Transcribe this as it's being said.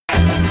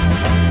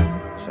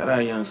Shout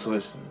out Young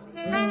Swisher.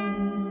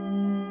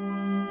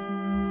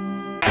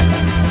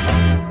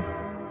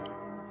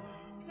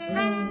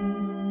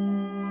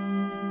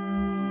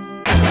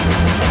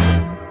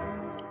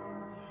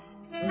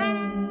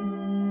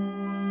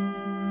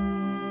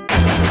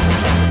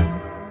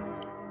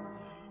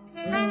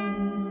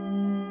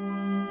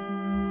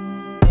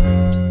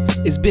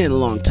 It's been a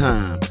long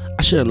time.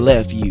 I should have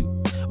left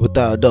you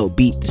without a dope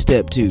beat to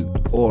step two,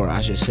 or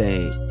I should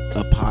say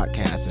a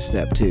podcast to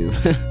step two.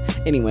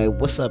 Anyway,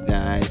 what's up,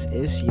 guys?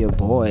 It's your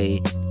boy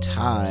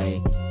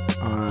Ty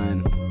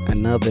on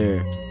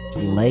another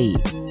late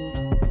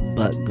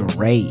but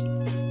great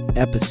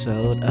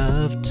episode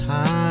of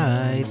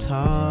Ty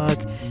Talk.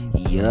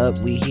 Yup,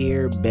 we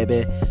here,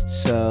 baby.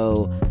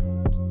 So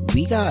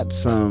we got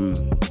some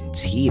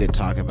tea to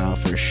talk about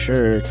for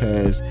sure,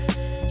 because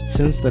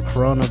since the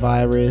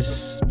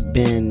coronavirus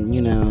been,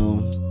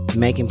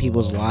 making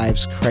people's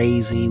lives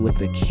crazy with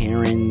the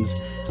Karens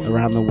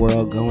around the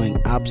world going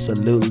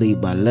absolutely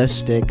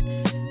ballistic.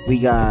 We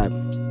got,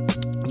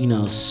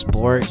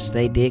 sports.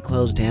 They did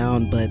close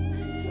down, but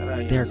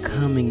they're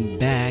coming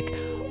back.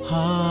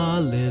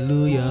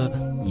 Hallelujah.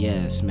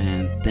 Yes,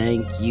 man.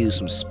 Thank you.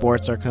 Some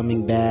sports are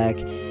coming back.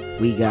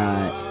 We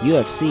got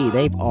UFC.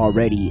 They've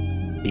already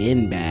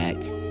been back.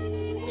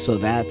 So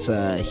that's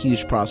a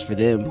huge props for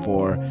them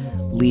for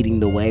leading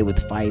the way with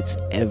fights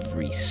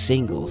every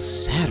single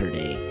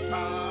Saturday.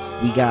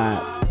 We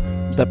got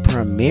the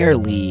Premier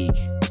League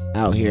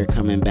out here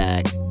coming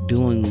back,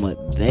 doing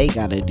what they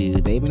gotta do.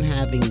 They've been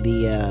having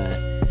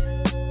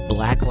the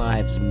Black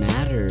Lives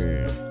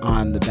Matter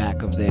on the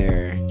back of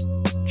their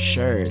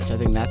shirts. I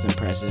think that's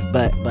impressive.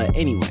 But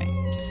anyway,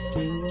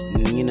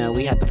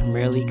 we had the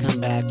Premier League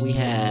come back. We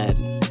had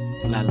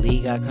La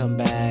Liga come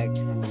back.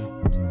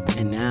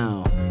 And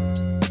now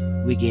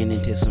we getting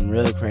into some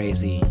real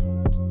crazy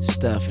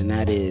stuff, and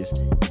that is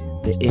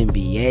the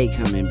NBA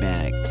coming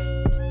back.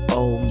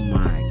 Oh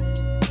my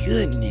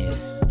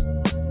goodness.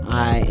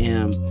 I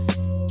am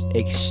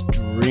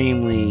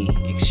extremely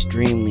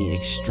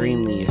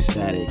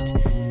ecstatic.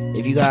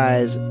 If you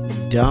guys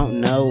don't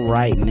know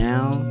right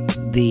now,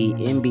 the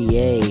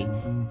NBA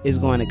is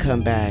going to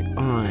come back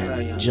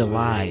on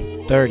July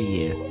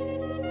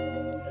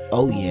 30th.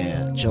 Oh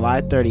yeah,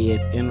 July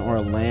 30th in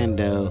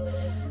Orlando.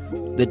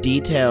 The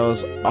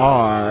details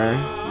are,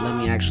 let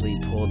me actually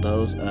pull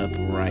those up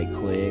right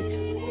quick.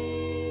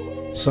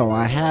 So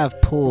I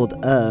have pulled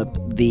up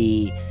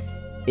the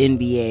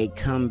NBA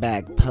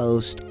comeback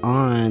post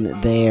on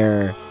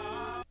their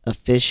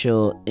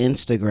official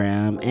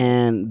Instagram,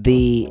 and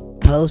the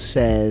post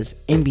says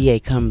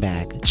NBA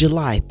comeback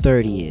July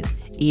 30th,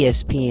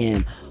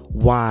 ESPN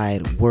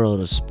Wide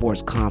World of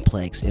Sports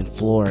Complex in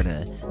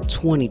Florida.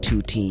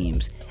 22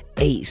 teams,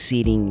 8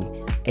 seating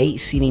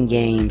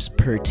games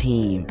per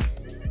team.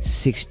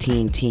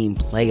 16-team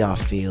playoff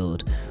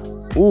field.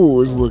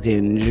 Ooh, it's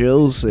looking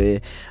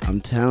juicy,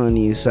 I'm telling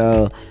you.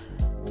 So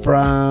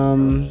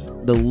from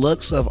the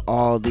looks of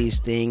all these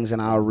things, and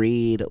I'll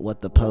read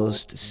what the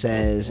post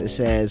says. It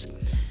says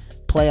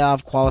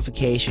playoff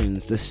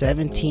qualifications. The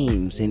 7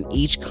 teams in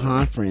each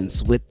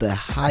conference with the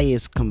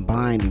highest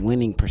combined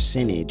winning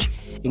percentage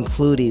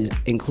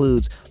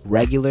includes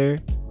regular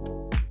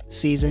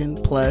season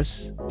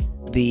plus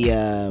the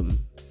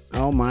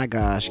oh my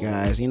gosh,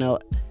 guys,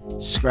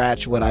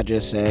 scratch what I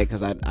just said,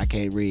 because I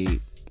can't read.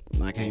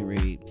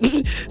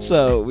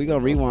 So we're gonna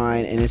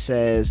rewind, and it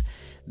says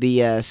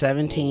the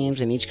 7 teams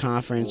in each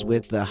conference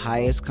with the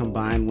highest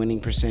combined winning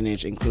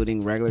percentage,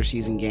 including regular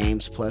season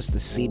games plus the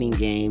seeding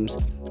games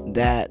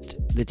that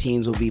the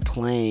teams will be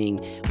playing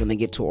when they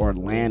get to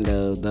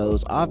Orlando.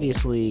 Those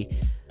obviously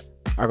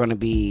are going to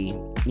be,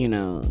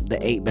 the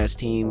 8 best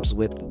teams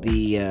with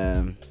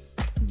the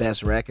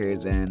best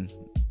records, and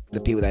the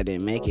people that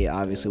didn't make it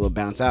obviously will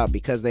bounce out,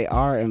 because they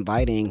are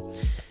inviting,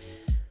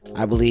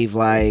 I believe,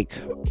 like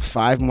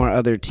 5 more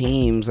other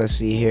teams. Let's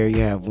see here. You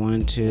have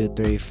 1, 2,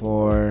 3,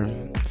 4,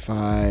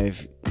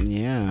 5.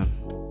 Yeah.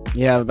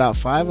 You have about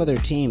 5 other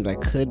teams. I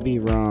could be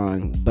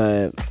wrong,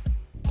 but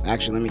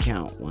actually, let me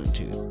count. 1,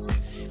 2,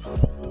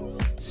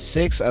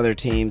 6 other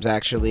teams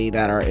actually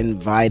that are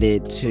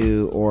invited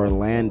to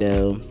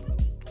Orlando,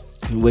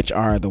 which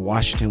are the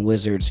Washington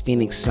Wizards,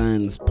 Phoenix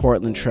Suns,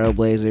 Portland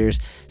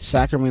Trailblazers,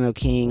 Sacramento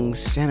Kings,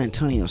 San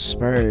Antonio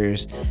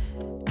Spurs,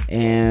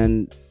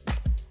 and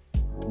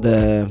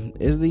I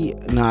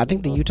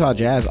think the Utah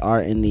Jazz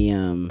are in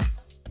the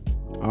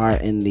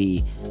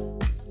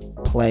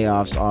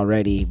playoffs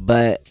already.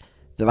 But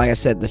like I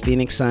said, the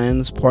Phoenix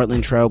Suns,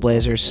 Portland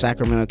Trailblazers,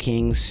 Sacramento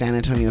Kings, San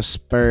Antonio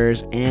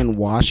Spurs, and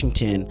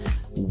Washington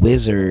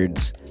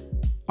Wizards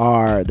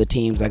are the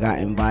teams that got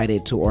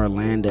invited to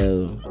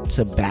Orlando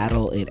to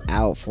battle it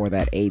out for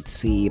that 8th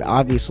seed.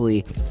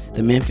 Obviously,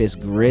 the Memphis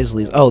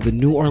Grizzlies. Oh, the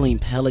New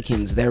Orleans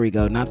Pelicans. There we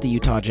go. Not the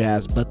Utah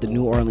Jazz, but the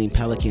New Orleans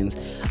Pelicans.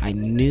 I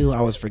knew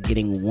I was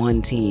forgetting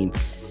one team.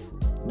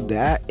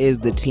 That is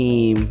the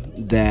team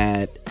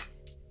that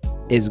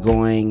is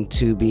going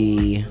to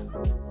be...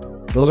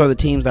 Those are the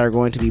teams that are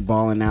going to be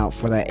balling out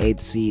for that 8th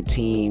seed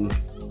team,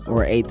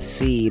 or 8th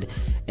seed.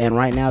 And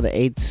right now, the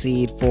 8th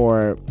seed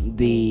for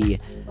the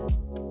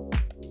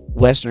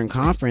Western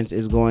Conference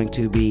is going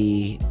to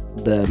be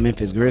the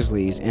Memphis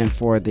Grizzlies. And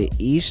for the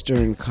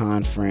Eastern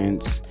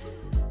Conference,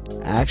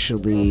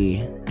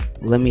 actually,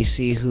 let me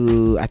see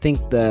who. I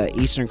think the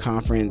Eastern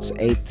Conference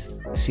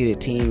 8th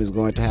seeded team is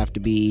going to have to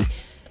be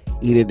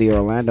either the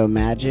Orlando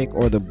Magic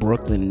or the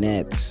Brooklyn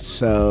Nets.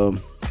 So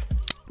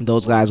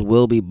those guys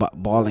will be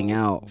balling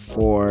out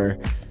for,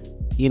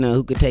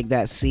 who could take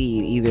that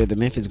seed. Either the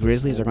Memphis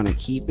Grizzlies are going to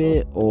keep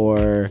it,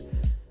 or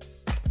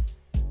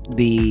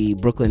the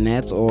Brooklyn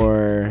Nets,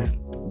 or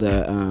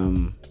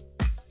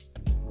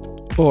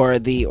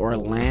the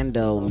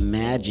Orlando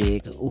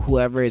Magic,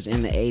 whoever is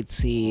in the 8th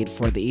seed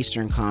for the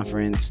Eastern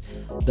Conference.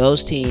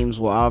 Those teams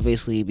will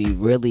obviously be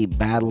really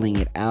battling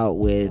it out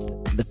with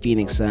the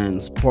Phoenix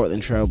Suns,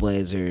 Portland Trail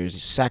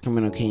Blazers,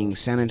 Sacramento Kings,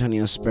 San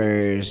Antonio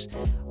Spurs,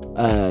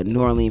 New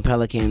Orleans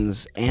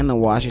Pelicans, and the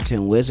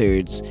Washington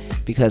Wizards,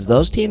 because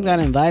those teams got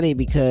invited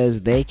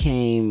because they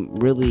came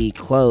really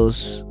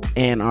close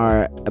and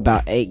are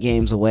about 8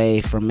 games away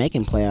from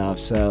making playoffs.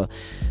 So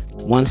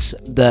once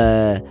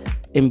the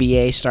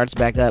NBA starts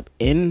back up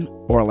in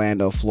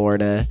Orlando,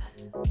 Florida,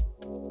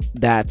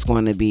 that's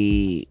going to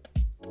be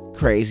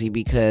crazy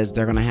because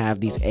they're going to have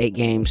these 8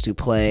 games to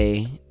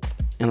play,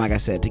 and like I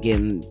said, to get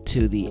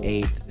into the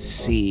 8th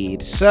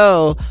seed.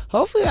 So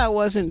hopefully that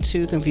wasn't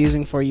too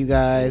confusing for you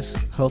guys.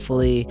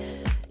 Hopefully,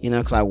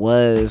 because I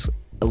was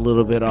a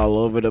little bit all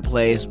over the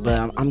place,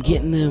 but I'm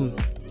getting them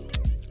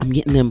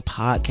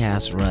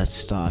podcast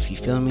rust off. You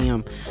feel me?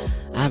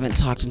 I haven't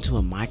talked into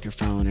a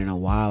microphone in a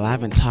while. I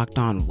haven't talked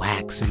on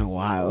wax in a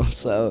while.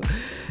 So,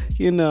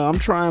 I'm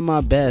trying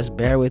my best.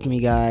 Bear with me,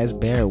 guys.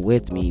 Bear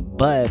with me.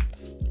 But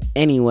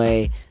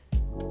anyway,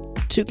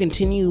 to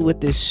continue with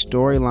this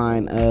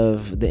storyline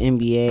of the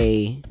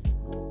NBA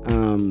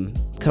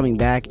coming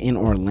back in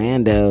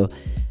Orlando,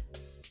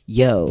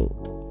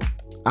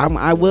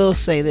 I will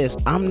say this.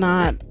 I'm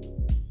not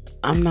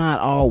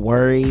all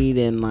worried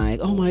and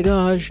like, oh my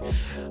gosh,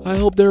 I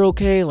hope they're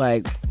okay.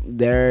 Like,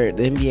 the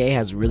NBA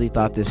has really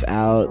thought this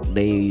out.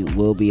 They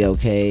will be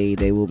okay.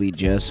 They will be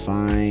just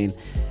fine.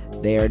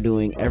 They are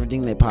doing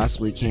everything they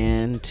possibly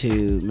can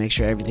to make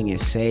sure everything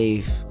is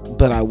safe.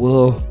 But I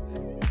will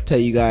tell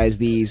you guys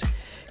these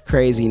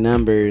crazy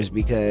numbers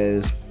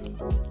because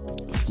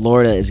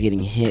Florida is getting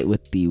hit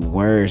with the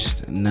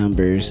worst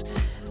numbers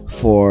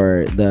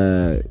for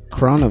the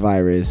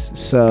coronavirus.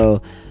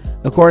 So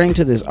according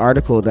to this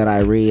article that I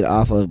read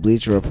off of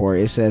Bleacher Report,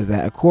 it says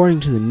that according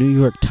to the New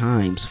York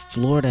Times,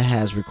 Florida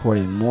has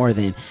recorded more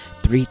than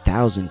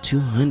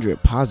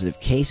 3,200 positive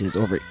cases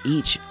over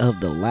each of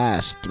the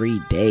last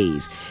 3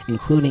 days,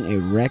 including a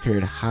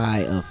record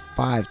high of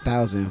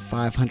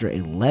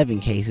 5,511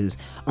 cases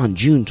on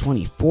June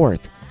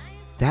 24th.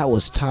 That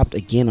was topped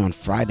again on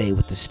Friday,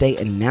 with the state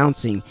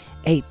announcing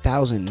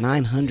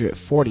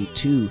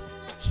 8,942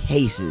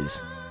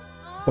 cases.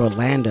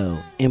 Orlando,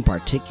 in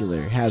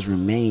particular, has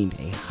remained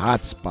a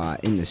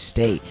hotspot in the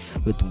state,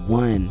 with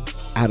 1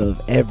 out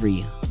of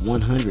every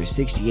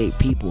 168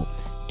 people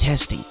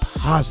testing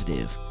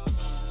positive.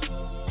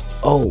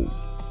 Oh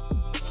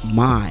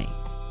my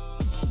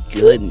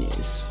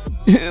goodness.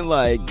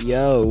 Like,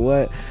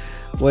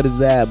 what is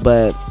that?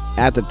 But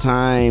at the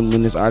time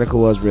when this article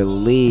was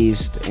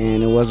released,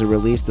 and it wasn't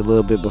released a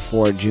little bit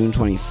before June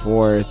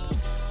 24th,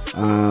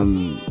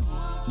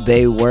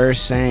 they were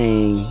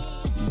saying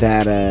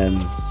that I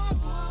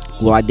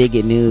did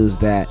get news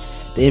that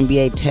the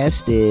NBA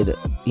tested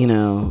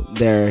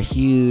their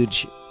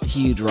huge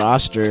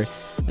roster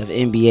of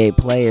NBA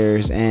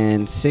players,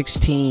 and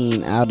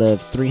 16 out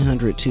of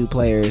 302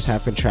 players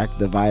have contracted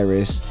the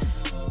virus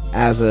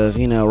as of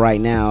right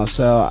now.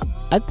 So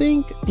I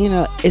think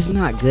it's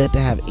not good to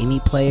have any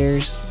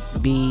players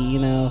be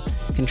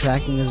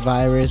contracting this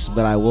virus,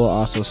 but I will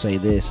also say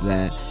this,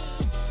 that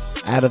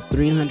out of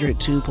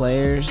 302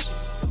 players,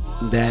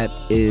 that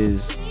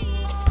is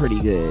pretty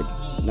good.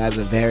 That's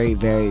a very,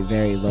 very,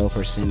 very low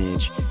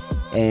percentage.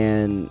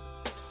 And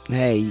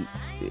hey,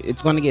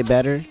 it's going to get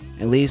better.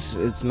 At least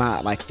it's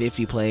not like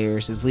 50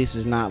 players. At least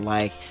it's not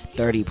like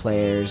 30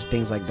 players,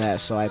 things like that.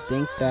 So I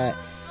think that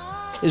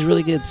is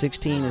really good.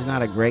 16 is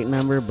not a great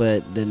number,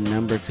 but the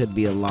number could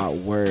be a lot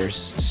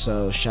worse.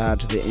 So shout out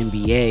to the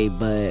NBA.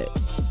 But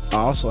I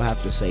also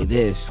have to say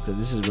this, because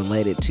this is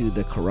related to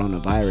the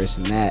coronavirus,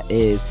 and that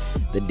is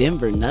the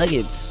Denver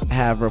Nuggets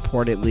have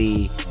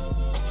reportedly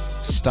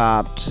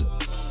stopped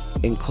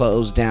and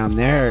closed down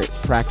their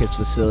practice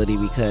facility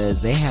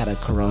because they had a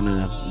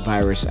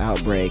coronavirus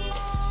outbreak.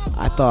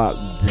 I thought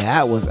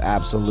that was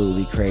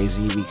absolutely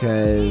crazy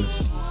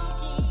because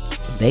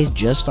they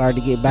just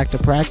started to get back to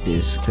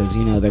practice because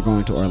they're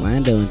going to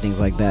Orlando and things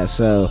like that.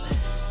 So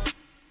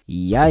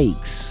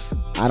yikes.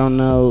 I don't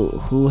know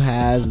who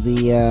has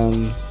the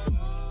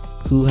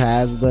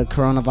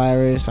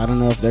coronavirus. I don't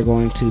know if they're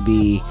going to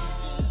be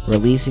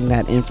releasing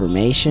that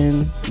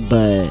information,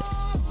 but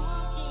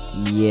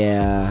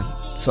yeah,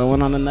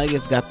 someone on the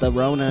Nuggets got the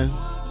Rona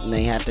and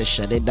they had to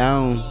shut it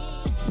down.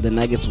 The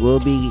Nuggets will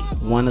be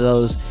one of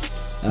those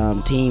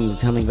teams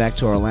coming back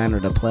to Orlando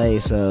to play.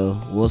 So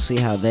we'll see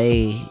how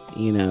they,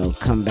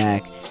 come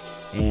back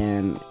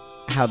and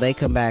how they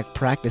come back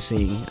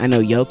practicing. I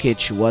know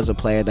Jokic was a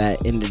player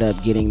that ended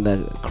up getting the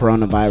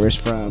coronavirus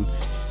from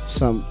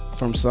some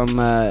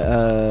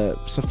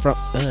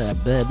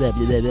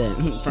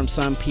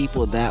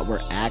people that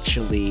were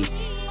actually,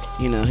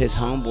 his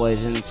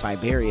homeboys in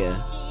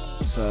Siberia.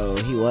 So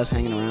he was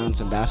hanging around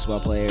some basketball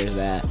players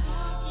that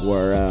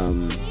were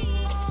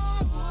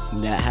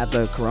that had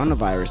the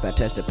coronavirus, that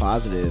tested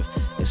positive.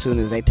 As soon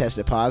as they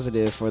tested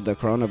positive for the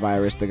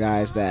coronavirus, the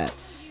guys that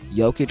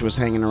Jokic was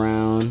hanging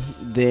around,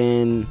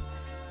 then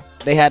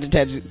they had to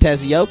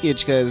test Jokic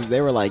because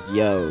they were like,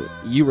 yo,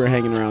 you were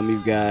hanging around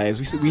these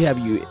guys. We have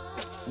you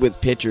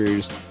with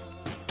pictures.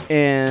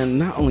 And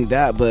not only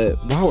that, but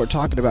while we're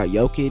talking about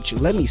Jokic,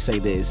 let me say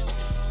this.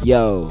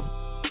 Yo,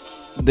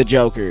 the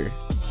Joker,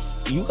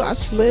 you got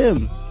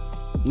slim.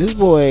 This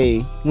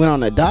boy went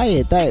on a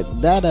diet. That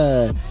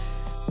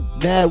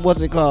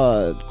what's it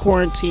called?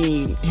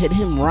 Quarantine hit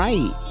him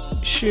right.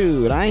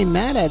 Shoot, I ain't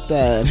mad at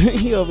that.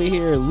 He over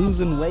here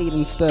losing weight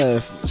and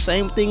stuff.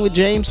 Same thing with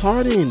James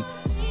Harden.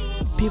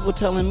 People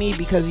telling me,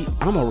 because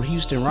I'm a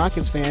Houston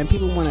Rockets fan,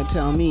 people want to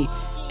tell me,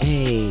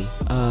 hey,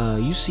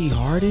 you see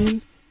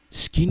Harden?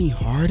 Skinny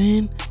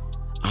Harden?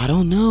 I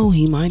don't know.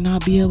 He might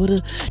not be able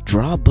to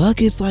draw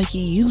buckets like he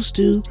used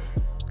to.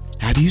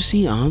 Have you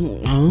seen? I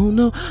don't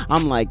know.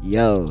 I'm like,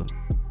 yo,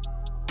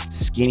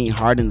 Skinny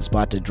Harden's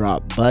about to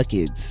drop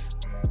buckets.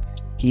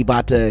 He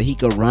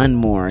could run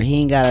more.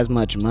 He ain't got as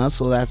much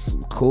muscle. That's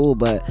cool.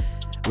 But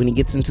when he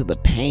gets into the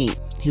paint,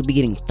 he'll be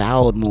getting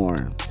fouled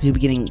more. He'll be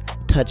getting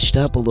touched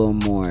up a little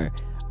more.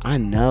 I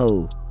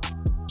know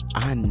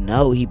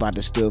he about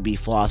to still be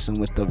flossing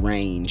with the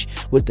range,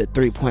 with the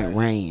 3-point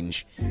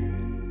range.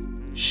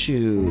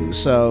 Shoot.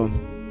 So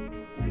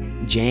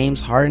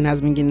James Harden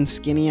has been getting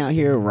skinny out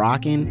here,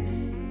 rocking,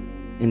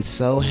 and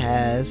so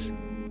has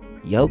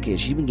Jokic.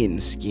 He's been getting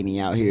skinny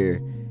out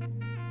here.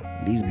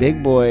 These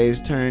big boys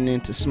turn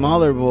into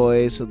smaller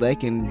boys so they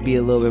can be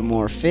a little bit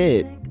more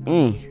fit.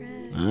 I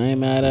ain't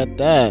mad at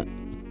that.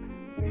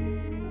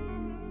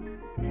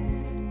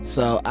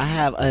 So I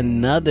have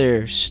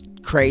another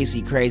crazy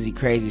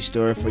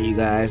story for you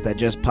guys that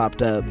just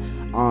popped up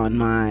on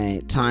my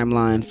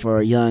timeline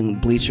for Young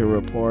Bleacher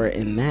Report,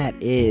 and that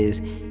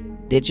is,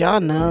 did y'all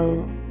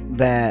know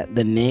that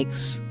the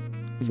Knicks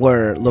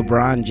were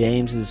LeBron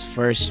James's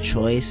first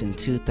choice in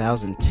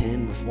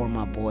 2010 before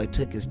my boy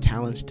took his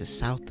talents to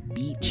South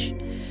Beach?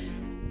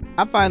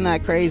 I find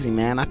that crazy,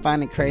 man. I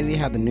find it crazy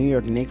how the New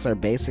York Knicks are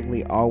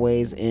basically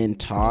always in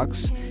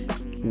talks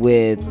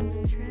with,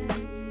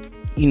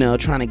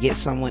 trying to get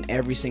someone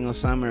every single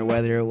summer,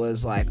 whether it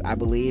was I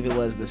believe it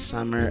was the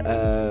summer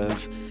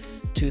of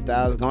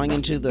 2000, going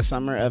into the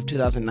summer of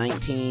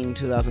 2019,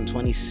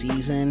 2020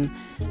 season,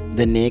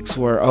 the Knicks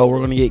were, we're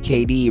going to get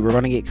KD, we're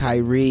going to get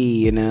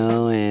Kyrie,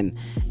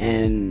 and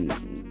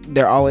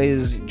they're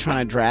always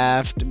trying to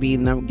draft, get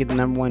the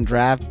number one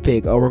draft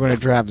pick. We're going to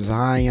draft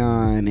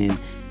Zion,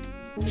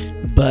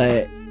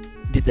 but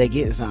did they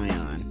get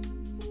Zion?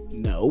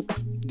 Nope.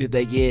 Did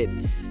they get,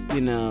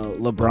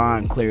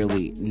 LeBron?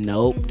 Clearly,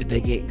 nope. Did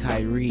they get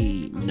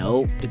Kyrie?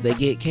 Nope. Did they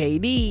get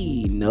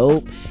KD?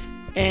 Nope.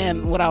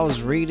 And what I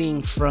was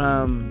reading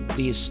from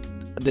this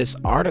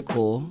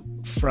article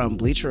from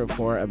Bleacher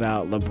Report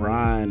about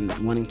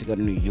LeBron wanting to go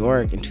to New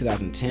York in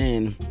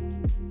 2010,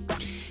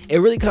 it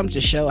really comes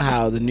to show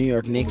how the New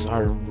York Knicks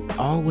are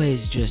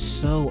always just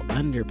so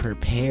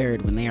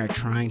underprepared when they are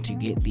trying to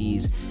get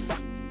these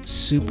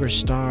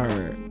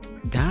superstar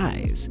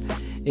guys.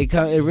 It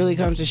really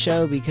comes to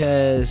show,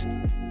 because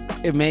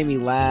it made me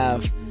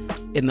laugh.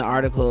 In the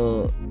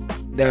article,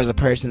 there was a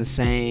person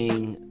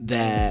saying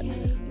that,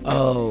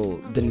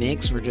 the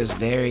Knicks were just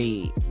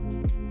very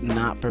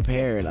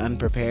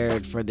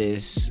unprepared for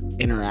this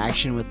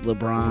interaction with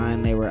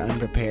LeBron. They were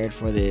unprepared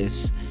for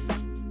this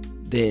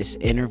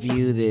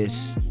interview,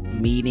 this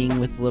meeting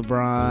with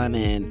LeBron,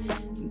 and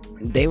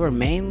they were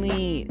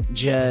mainly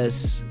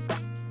just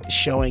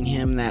showing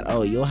him that,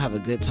 you'll have a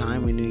good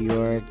time in New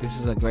York. This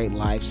is a great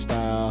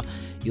lifestyle.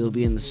 You'll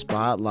be in the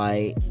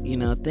spotlight.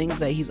 Things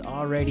that he's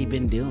already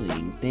been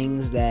doing,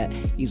 things that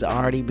he's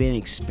already been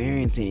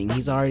experiencing.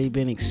 He's already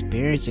been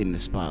experiencing the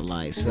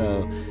spotlight.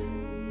 So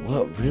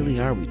what really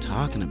are we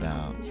talking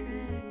about?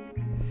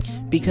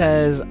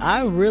 Because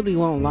I really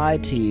won't lie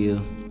to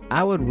you,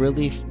 I would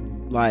really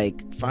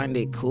find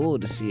it cool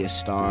to see a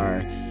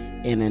star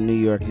in a New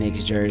York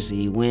Knicks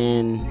jersey.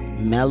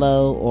 When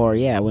Melo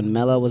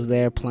was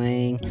there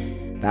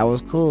playing, that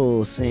was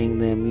cool seeing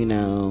them,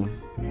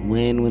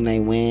 win when they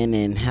win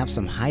and have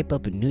some hype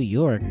up in New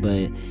York.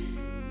 But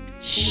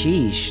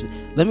sheesh,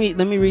 let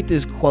me read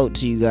this quote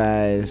to you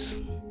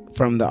guys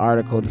from the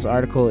article. This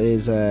article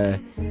is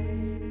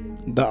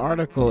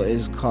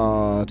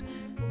called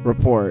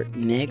Report: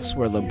 Knicks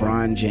were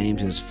LeBron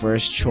James's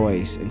first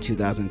choice in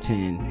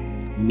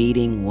 2010.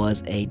 Meeting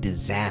was a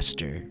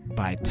disaster,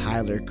 by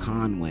Tyler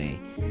Conway.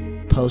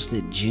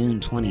 posted June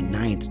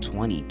 29th,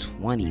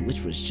 2020,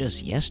 which was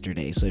just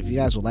yesterday. So if you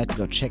guys would like to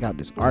go check out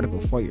this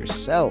article for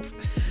yourself,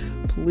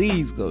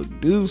 please go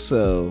do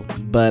so.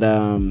 But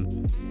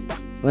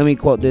let me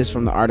quote this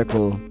from the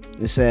article.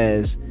 It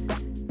says,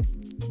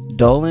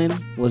 Dolan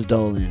was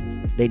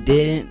Dolan. They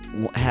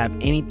didn't have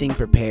anything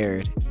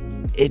prepared.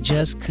 It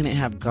just couldn't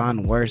have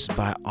gone worse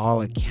by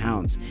all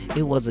accounts.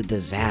 It was a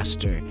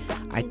disaster.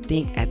 I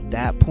think at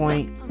that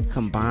point,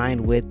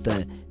 combined with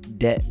the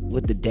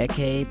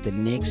decade the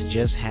Knicks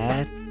just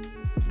had,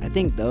 I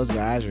think those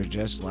guys were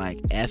just like,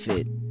 F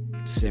it,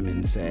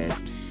 Simmons said.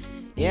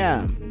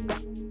 Yeah,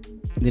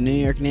 the New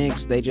York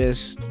Knicks, they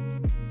just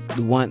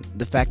want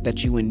the fact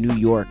that you in New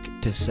York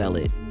to sell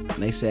it.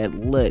 They said,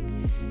 look,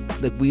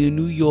 we in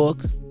New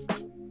York.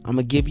 I'm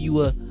gonna give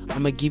you a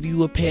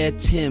pair of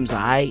Timbs,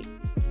 alright?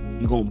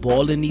 You gonna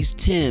ball in these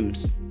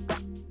Timbs.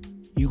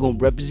 You gonna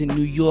represent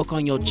New York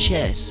on your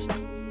chest.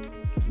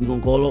 We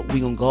gonna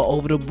go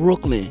over to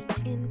Brooklyn.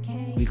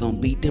 We gonna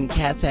beat them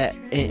cats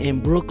in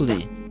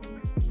Brooklyn.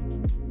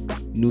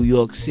 New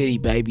York City,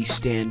 baby,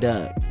 stand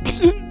up.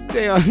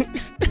 They are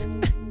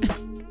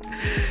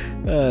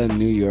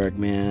New York,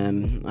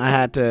 man. I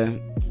had to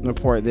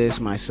report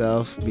this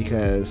myself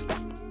because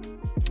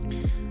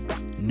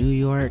New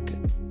York,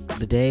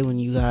 the day when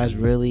you guys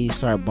really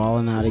start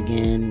balling out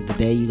again, the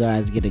day you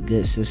guys get a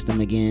good system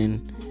again,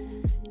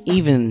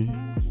 even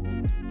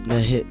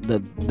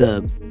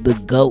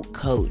the GOAT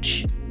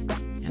coach,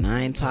 and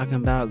I ain't talking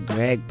about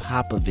Greg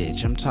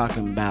Popovich, I'm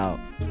talking about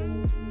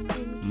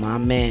my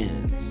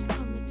man's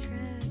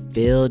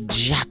Phil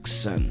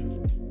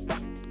Jackson,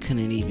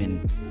 couldn't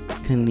even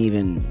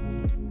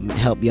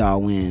help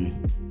y'all win.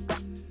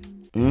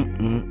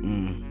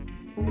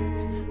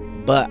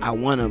 But I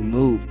want to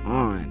move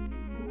on.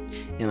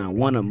 And I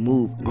want to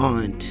move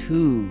on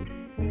to,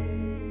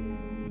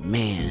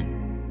 man,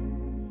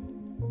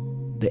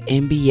 the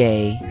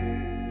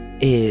NBA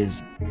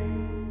is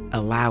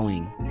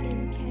allowing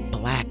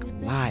Black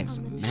Lives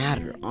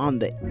Matter on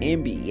the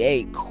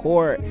NBA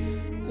court.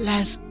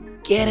 Let's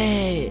get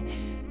it.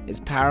 It's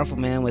powerful,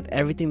 man, with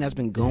everything that's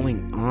been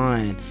going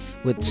on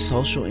with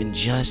social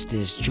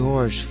injustice,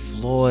 George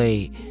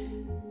Floyd,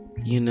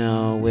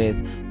 with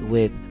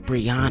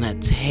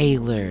Breonna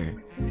Taylor,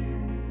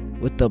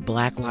 with the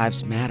Black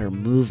Lives Matter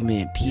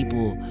movement,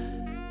 people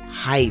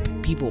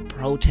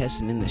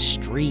protesting in the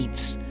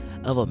streets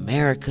of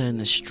America, in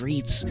the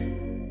streets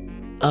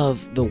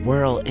of the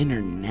world,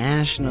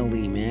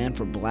 internationally, man,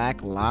 for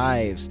Black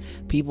lives,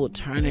 people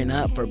turning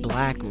up for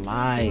Black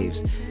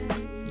lives.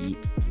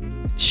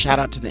 Shout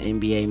out to the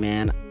NBA,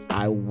 man.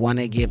 I want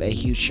to give a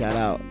huge shout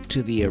out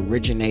to the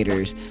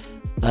originators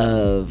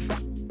of,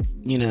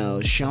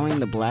 showing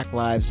the Black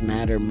Lives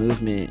Matter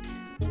movement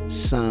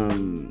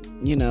some,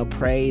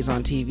 praise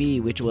on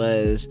TV, which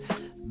was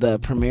the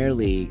Premier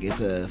League. It's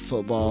a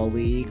football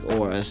league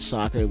or a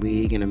soccer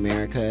league in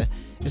America.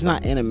 It's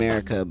not in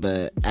America,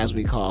 but as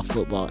we call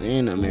football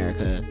in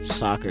America,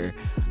 soccer.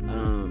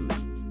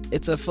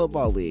 It's a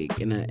football league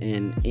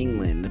in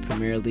England, the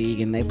Premier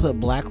League, and they put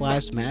Black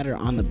Lives Matter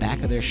on the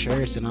back of their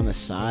shirts and on the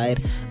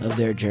side of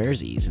their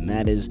jerseys, and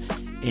that is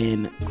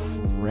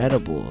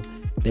incredible.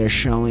 They're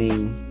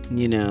showing,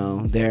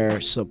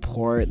 their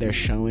support. They're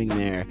showing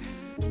their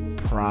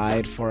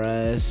pride for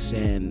us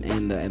and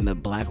the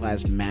Black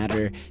Lives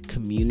Matter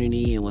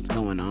community and what's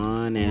going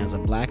on. And as a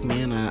Black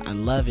man, I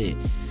love it.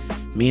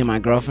 Me and my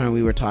girlfriend,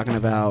 we were talking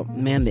about,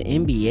 man, the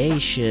NBA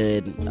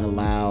should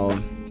allow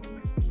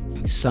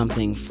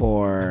something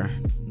for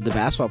the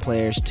basketball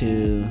players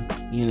to,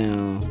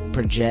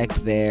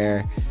 project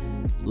their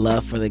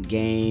love for the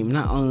game,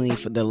 not only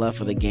for their love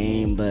for the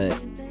game, but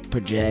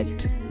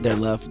project their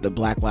love for the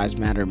Black Lives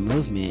Matter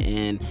movement.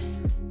 And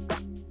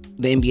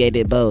the NBA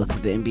did both.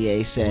 The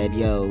NBA said,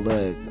 yo,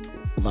 look,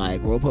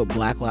 we'll put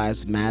Black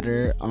Lives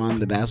Matter on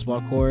the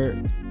basketball court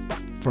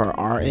for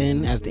our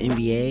end as the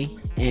NBA,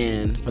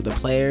 and for the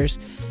players,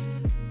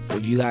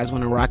 if you guys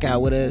want to rock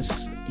out with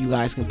us, you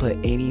guys can put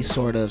any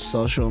sort of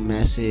social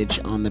message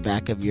on the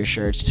back of your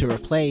shirts to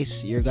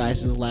replace your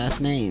guys'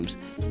 last names.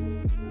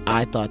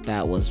 I thought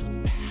that was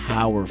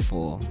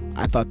powerful.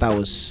 I thought that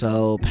was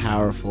so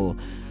powerful.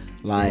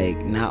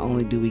 Not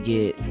only do we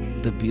get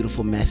the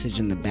beautiful message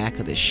in the back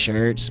of the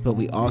shirts, but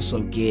we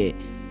also get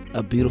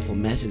a beautiful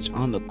message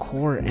on the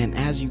court. And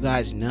as you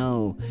guys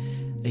know,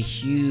 a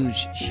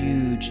huge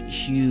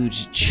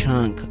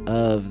chunk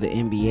of the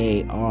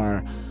NBA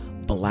are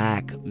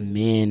Black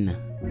men.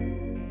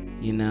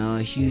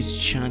 A huge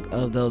chunk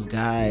of those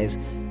guys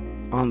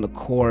on the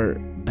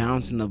court,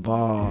 bouncing the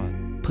ball,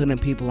 putting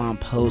people on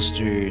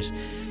posters,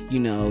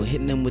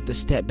 hitting them with the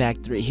step back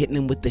three, hitting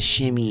them with the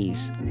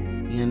shimmies.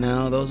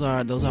 Those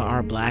are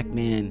our Black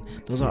men.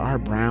 Those are our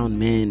brown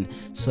men.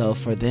 So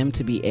for them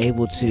to be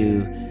able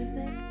to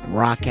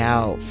rock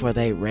out for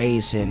their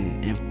race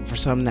and for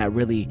something that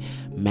really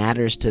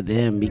matters to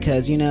them,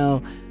 because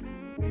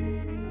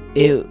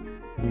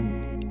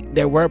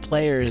there were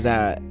players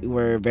that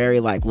were very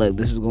look,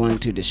 this is going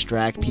to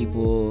distract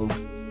people.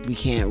 We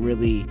can't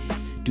really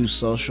do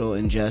social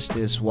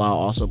injustice while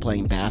also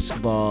playing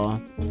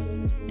basketball.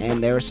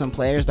 And there were some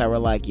players that were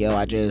like, yo,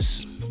 I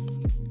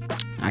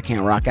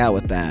can't rock out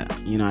with that.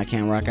 I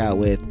can't rock out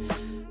with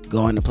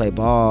going to play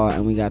ball,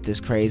 and we got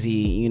this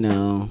crazy,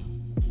 not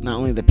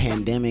only the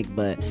pandemic,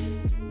 but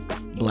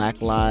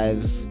Black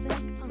lives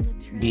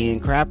being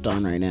crapped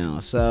on right now.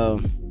 So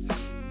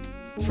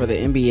for the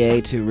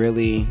NBA to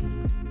really,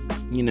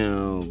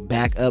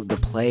 back up the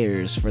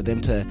players, for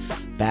them to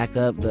back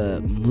up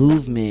the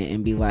movement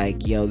and be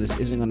like, yo, this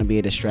isn't going to be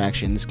a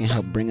distraction. This can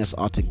help bring us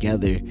all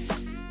together.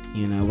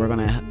 We're going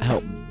to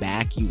help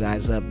back you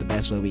guys up the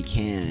best way we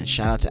can.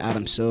 Shout out to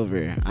Adam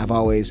Silver. I've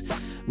always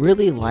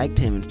really liked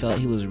him and felt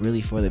he was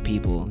really for the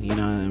people,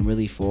 and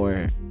really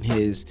for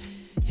his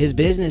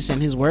business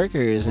and his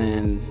workers.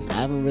 And I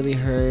haven't really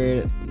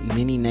heard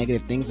many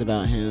negative things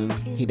about him.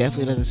 He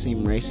definitely doesn't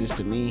seem racist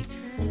to me,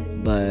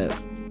 but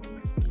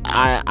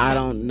I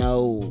don't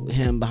know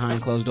him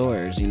behind closed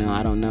doors.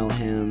 I don't know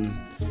him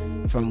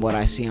from what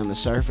I see on the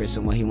surface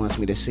and what he wants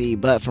me to see.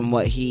 But from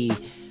what he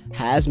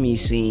has me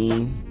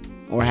seeing,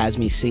 or has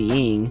me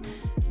seeing,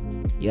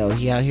 yo,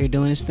 he out here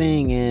doing his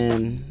thing.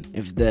 And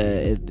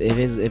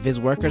if his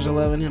workers are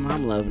loving him,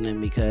 I'm loving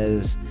him,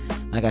 because,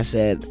 like I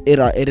said,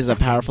 it is a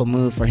powerful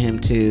move for him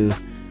to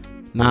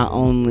not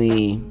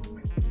only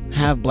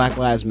have Black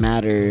Lives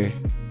Matter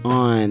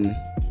on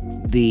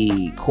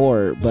the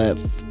court, but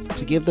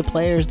to give the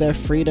players their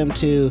freedom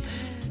to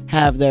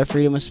have their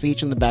freedom of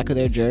speech on the back of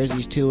their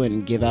jerseys too,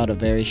 and give out a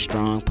very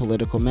strong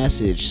political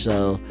message.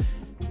 So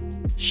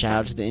shout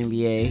out to the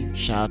NBA,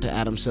 shout out to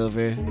Adam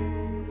Silver.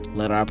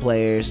 Let our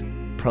players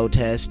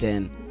protest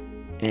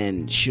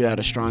and shoot out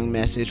a strong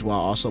message while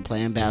also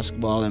playing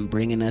basketball and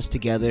bringing us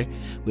together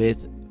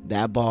with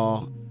that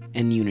ball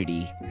and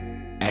unity.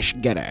 Ash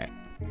Getter.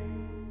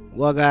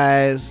 Well,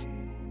 guys,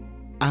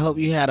 I hope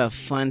you had a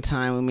fun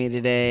time with me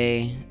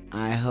today.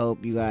 I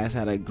hope you guys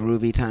had a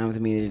groovy time with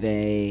me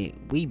today.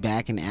 We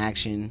back in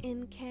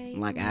action,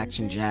 like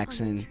Action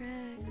Jackson,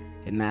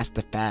 and that's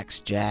the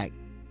facts, Jack.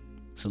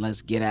 So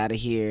let's get out of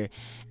here.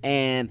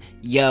 And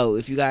yo,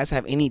 if you guys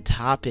have any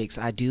topics,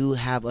 I do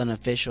have an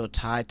official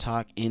Ty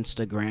Talk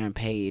Instagram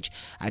page.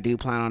 I do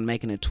plan on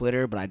making a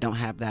Twitter, but I don't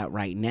have that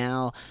right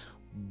now.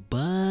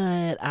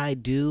 But I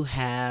do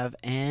have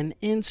an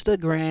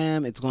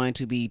Instagram. It's going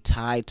to be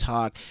Ty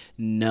Talk,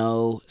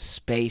 no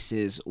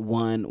spaces,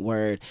 one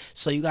word.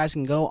 So you guys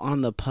can go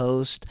on the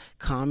post,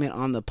 comment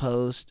on the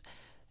post,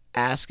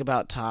 ask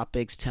about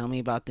topics, tell me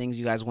about things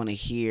you guys want to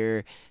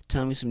hear,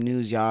 tell me some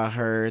news y'all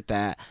heard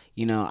that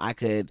I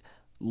could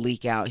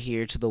leak out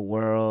here to the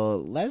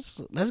world.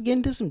 Let's get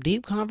into some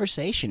deep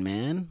conversation,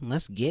 man.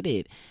 Let's get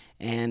it.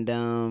 And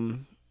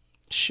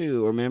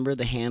remember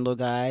the handle,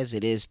 guys.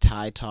 It is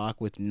Ty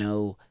Talk with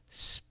no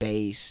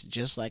space,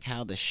 just like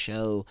how the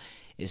show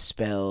is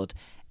spelled.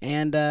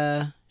 And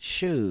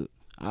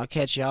I'll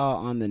catch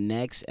y'all on the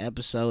next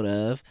episode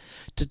of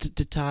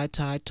Ty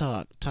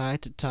Talk. Ty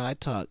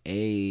Talk.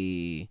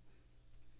 Hey.